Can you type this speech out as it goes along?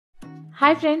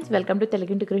Hi friends, welcome to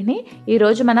తెలుగింటి గృహిణి.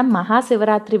 ఈరోజు మనం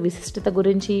మహాశివరాత్రి విశిష్టత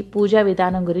గురించి, పూజా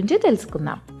విధానం గురించి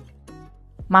తెలుసుకుందాం.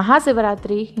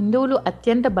 మహాశివరాత్రి హిందువులు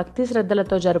అత్యంత భక్తి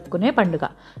శ్రద్ధలతో జరుపుకునే పండుగ.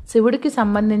 శివుడికి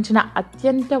సంబంధించిన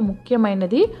అత్యంత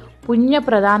ముఖ్యమైనది,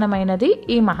 పుణ్యప్రధానమైనది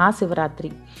ఈ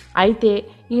మహాశివరాత్రి. అయితే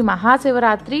ఈ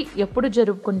మహాశివరాత్రి ఎప్పుడు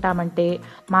జరుపుకుంటామంటే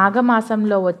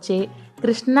మాఘమాసంలో వచ్చే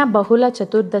కృష్ణ బహుళ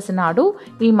చతుర్దశి నాడు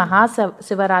ఈ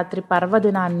మహాశివరాత్రి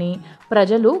పర్వదినాన్ని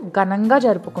ప్రజలు ఘనంగా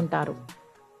జరుపుకుంటారు.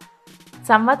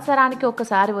 సంవత్సరానికి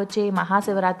ఒకసారి వచ్చే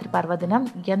మహాశివరాత్రి పర్వదినం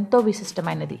ఎంతో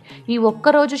విశిష్టమైనది. ఈ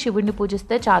ఒక్కరోజు శివుడిని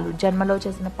పూజిస్తే చాలు, జన్మలో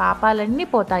చేసిన పాపాలన్నీ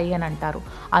పోతాయి అని అంటారు.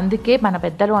 అందుకే మన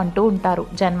పెద్దలు అంటూ ఉంటారు,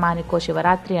 జన్మానికో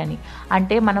శివరాత్రి అని.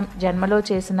 అంటే మనం జన్మలో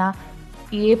చేసిన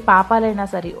ఏ పాపాలైనా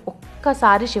సరే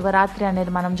ఒక్కసారి శివరాత్రి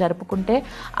అనేది మనం జరుపుకుంటే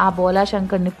ఆ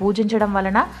బోలాశంకరుని పూజించడం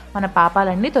వలన మన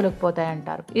పాపాలన్నీ తొలగిపోతాయి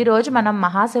అంటారు. ఈరోజు మనం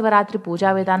మహాశివరాత్రి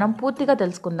పూజా విధానం పూర్తిగా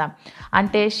తెలుసుకుందాం.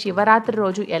 అంటే శివరాత్రి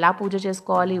రోజు ఎలా పూజ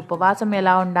చేసుకోవాలి, ఉపవాసం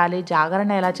ఎలా ఉండాలి,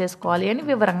 జాగరణ ఎలా చేసుకోవాలి అని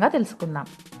వివరంగా తెలుసుకుందాం.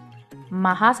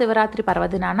 మహాశివరాత్రి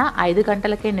పర్వదినాన 5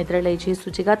 గంటలకే నిద్రలేచి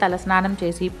శుచిగా తలస్నానం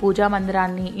చేసి పూజా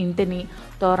మందిరాన్ని, ఇంటిని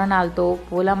తోరణాలతో,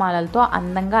 పూలమాలలతో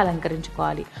అందంగా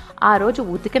అలంకరించుకోవాలి. ఆ రోజు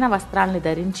ఉతికిన వస్త్రాలని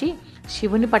ధరించి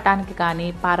శివుని పటానికి కానీ,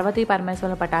 పార్వతీ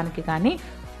పరమేశ్వరుల పటానికి కానీ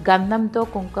గంధంతో,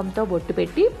 కుంకంతో బొట్టు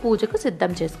పెట్టి పూజకు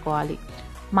సిద్ధం చేసుకోవాలి.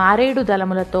 మారేడు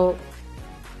దళములతో,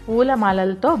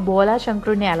 పూలమాలలతో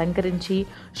బోలాశంకరుని అలంకరించి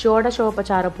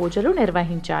షోడశోపచార పూజలు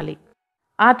నిర్వహించాలి.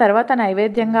 ఆ తర్వాత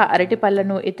నైవేద్యంగా అరటి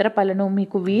పళ్ళను, ఇతర పళ్ళను,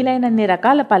 మీకు వీలైనన్ని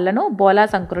రకాల పళ్ళను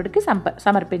బోలాశంకరుడికి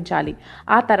సమర్పించాలి.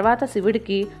 ఆ తర్వాత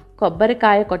శివుడికి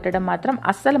కొబ్బరికాయ కొట్టడం మాత్రం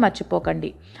అస్సలు మర్చిపోకండి.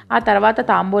 ఆ తర్వాత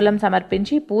తాంబూలం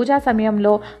సమర్పించి పూజా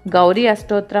సమయంలో గౌరీ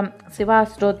అష్టోత్రం, శివ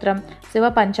అష్టోత్రం, శివ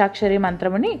పంచాక్షరి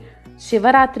మంత్రముని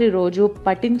శివరాత్రి రోజు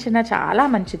పఠించిన చాలా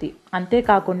మంచిది.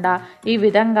 అంతేకాకుండా ఈ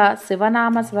విధంగా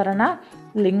శివనామస్మరణ,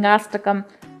 లింగాష్టకం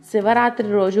శివరాత్రి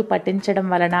రోజు పఠించడం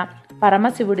వలన,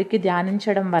 పరమశివుడికి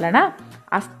ధ్యానించడం వలన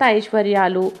అష్ట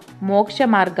ఐశ్వర్యాలు, మోక్ష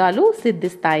మార్గాలు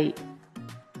సిద్ధిస్తాయి.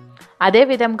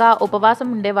 అదేవిధంగా ఉపవాసం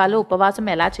ఉండేవాళ్ళు ఉపవాసం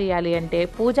ఎలా చేయాలి అంటే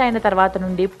పూజ అయిన తర్వాత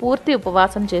నుండి పూర్తి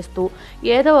ఉపవాసం చేస్తూ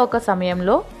ఏదో ఒక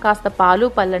సమయంలో కాస్త పాలు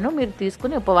పళ్ళను మీరు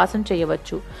తీసుకుని ఉపవాసం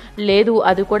చేయవచ్చు. లేదు,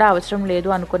 అది కూడా అవసరం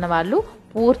లేదు అనుకున్న వాళ్ళు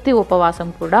పూర్తి ఉపవాసం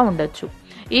కూడా ఉండొచ్చు.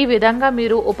 ఈ విధంగా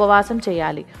మీరు ఉపవాసం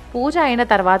చేయాలి. పూజ అయిన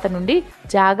తర్వాత నుండి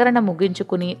జాగరణ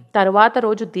ముగించుకుని తరువాత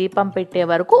రోజు దీపం పెట్టే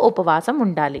వరకు ఉపవాసం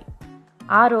ఉండాలి.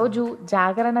 ఆ రోజు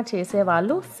జాగరణ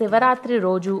చేసేవాళ్ళు శివరాత్రి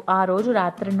రోజు ఆ రోజు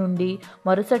రాత్రి నుండి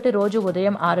మరుసటి రోజు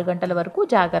ఉదయం 6 గంటల వరకు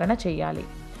జాగరణ చేయాలి.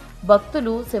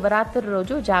 భక్తులు శివరాత్రి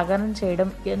రోజు జాగరణ చేయడం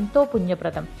ఎంతో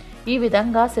పుణ్యప్రదం. ఈ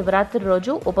విధంగా శివరాత్రి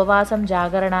రోజు ఉపవాసం,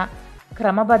 జాగరణ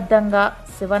క్రమబద్ధంగా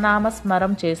శివనామ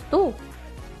స్మరం చేస్తూ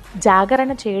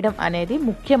జాగరణ చేయడం అనేది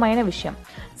ముఖ్యమైన విషయం.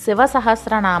 శివ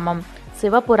సహస్రనామం,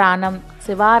 శివపురాణం,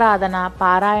 శివారాధన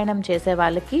పారాయణం చేసే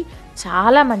వాళ్ళకి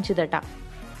చాలా మంచిదట.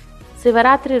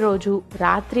 శివరాత్రి రోజు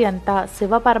రాత్రి అంతా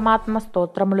శివ పరమాత్మ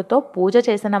స్తోత్రములతో పూజ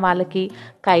చేసిన వాళ్ళకి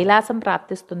కైలాసం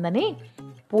ప్రాప్తిస్తుందని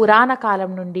పురాణ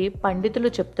కాలం నుండి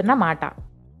పండితులు చెప్తున్న మాట.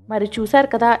 మరి చూశారు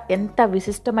కదా ఎంత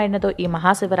విశిష్టమైనదో ఈ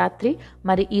మహాశివరాత్రి.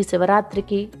 మరి ఈ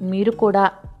శివరాత్రికి మీరు కూడా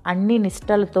అన్ని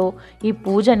నిష్టలతో ఈ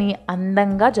పూజని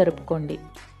అందంగా జరుపుకోండి.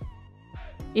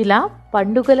 ఇలా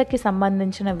పండుగలకి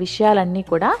సంబంధించిన విషయాలన్నీ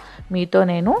కూడా మీతో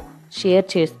నేను షేర్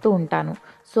చేస్తూ ఉంటాను.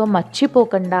 సో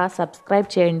మర్చిపోకుండా సబ్స్క్రైబ్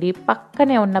చేయండి.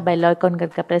 పక్కనే ఉన్న బెల్ ఐకాన్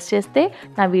కనుక ప్రెస్ చేస్తే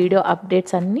నా వీడియో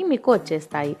అప్డేట్స్ అన్నీ మీకు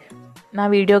వచ్చేస్తాయి. నా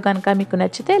వీడియో కనుక మీకు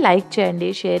నచ్చితే లైక్ చేయండి,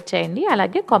 షేర్ చేయండి,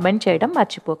 అలాగే కామెంట్ చేయడం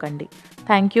మర్చిపోకండి.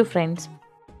 Thank you friends.